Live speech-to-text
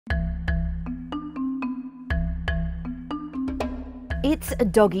It's a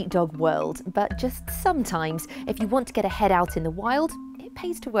dog-eat-dog world, but just sometimes, if you want to get ahead out in the wild, it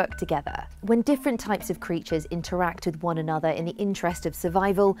pays to work together. When different types of creatures interact with one another in the interest of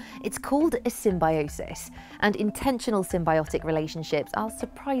survival, it's called a symbiosis, and intentional symbiotic relationships are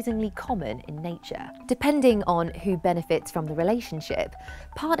surprisingly common in nature. Depending on who benefits from the relationship,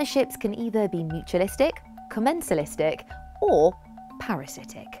 partnerships can either be mutualistic, commensalistic, or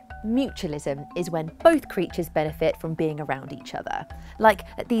parasitic. Mutualism is when both creatures benefit from being around each other, like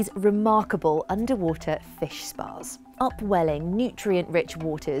at these remarkable underwater fish spas. Upwelling, nutrient-rich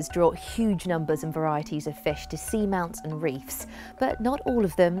waters draw huge numbers and varieties of fish to seamounts and reefs, but not all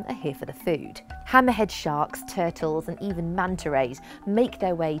of them are here for the food. Hammerhead sharks, turtles, and even manta rays make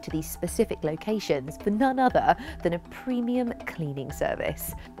their way to these specific locations for none other than a premium cleaning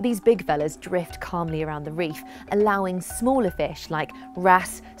service. These big fellas drift calmly around the reef, allowing smaller fish like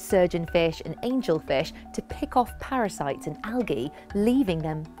wrasse, surgeonfish, and angelfish to pick off parasites and algae, leaving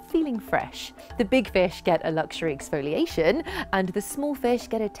them feeling fresh. The big fish get a luxury exfoliation, and the small fish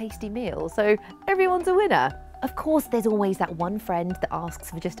get a tasty meal, so everyone's a winner. Of course, there's always that one friend that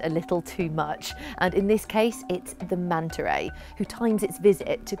asks for just a little too much, and in this case, it's the manta ray, who times its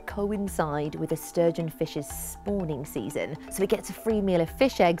visit to coincide with a sturgeonfish's spawning season, so it gets a free meal of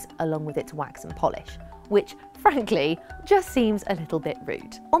fish eggs along with its wax and polish, which, frankly, just seems a little bit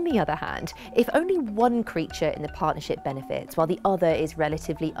rude. On the other hand, if only one creature in the partnership benefits while the other is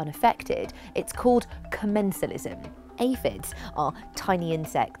relatively unaffected, it's called commensalism. Aphids are tiny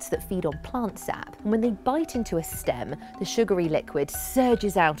insects that feed on plant sap, and when they bite into a stem, the sugary liquid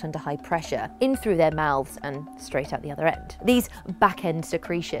surges out under high pressure, in through their mouths and straight out the other end. These back-end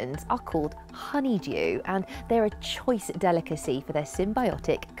secretions are called honeydew, and they're a choice delicacy for their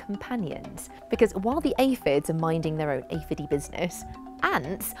symbiotic companions. Because while the aphids are minding their own aphidy business,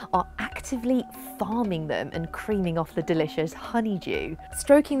 ants are actively farming them and creaming off the delicious honeydew.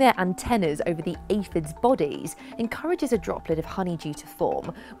 Stroking their antennas over the aphids' bodies encourages a droplet of honeydew to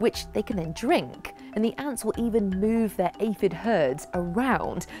form, which they can then drink, and the ants will even move their aphid herds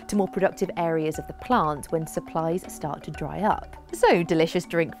around to more productive areas of the plant when supplies start to dry up. So, delicious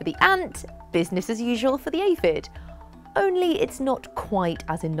drink for the ant, business as usual for the aphid. Only it's not quite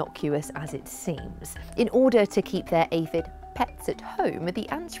as innocuous as it seems. In order to keep their aphid pets at home, the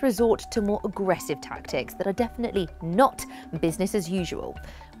ants resort to more aggressive tactics that are definitely not business as usual,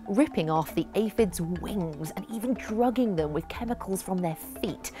 ripping off the aphids' wings and even drugging them with chemicals from their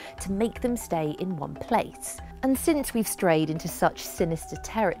feet to make them stay in one place. And since we've strayed into such sinister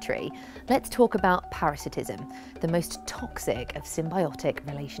territory, let's talk about parasitism, the most toxic of symbiotic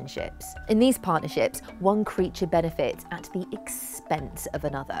relationships. In these partnerships, one creature benefits at the expense of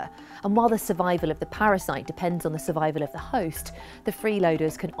another. And while the survival of the parasite depends on the survival of the host, the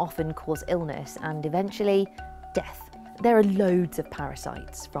freeloaders can often cause illness and eventually death. There are loads of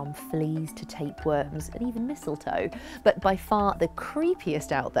parasites, from fleas to tapeworms and even mistletoe, but by far the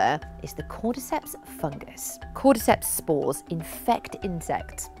creepiest out there is the cordyceps fungus. Cordyceps spores infect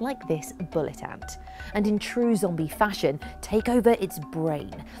insects like this bullet ant, and in true zombie fashion take over its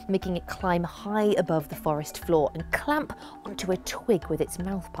brain, making it climb high above the forest floor and clamp onto a twig with its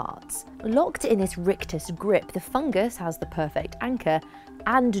mouth parts. Locked in its rictus grip, the fungus has the perfect anchor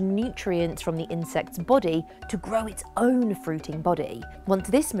and nutrients from the insect's body to grow its own fruiting body. Once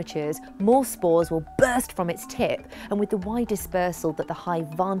this matures, more spores will burst from its tip, and with the wide dispersal that the high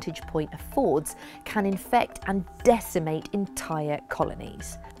vantage point affords, can infect and decimate entire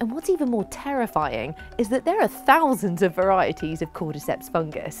colonies. And what's even more terrifying is that there are thousands of varieties of cordyceps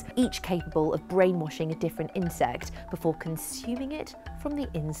fungus, each capable of brainwashing a different insect before consuming it from the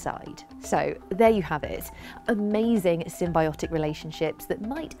inside. So there you have it, amazing symbiotic relationships that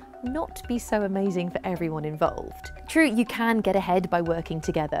might not be so amazing for everyone involved. True, you can get ahead by working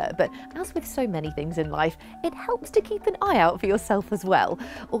together, but as with so many things in life, it helps to keep an eye out for yourself as well,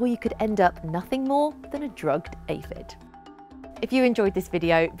 or you could end up nothing more than a drugged aphid. If you enjoyed this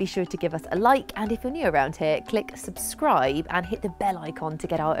video, be sure to give us a like, and if you're new around here, click subscribe and hit the bell icon to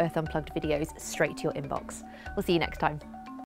get our Earth Unplugged videos straight to your inbox. We'll see you next time.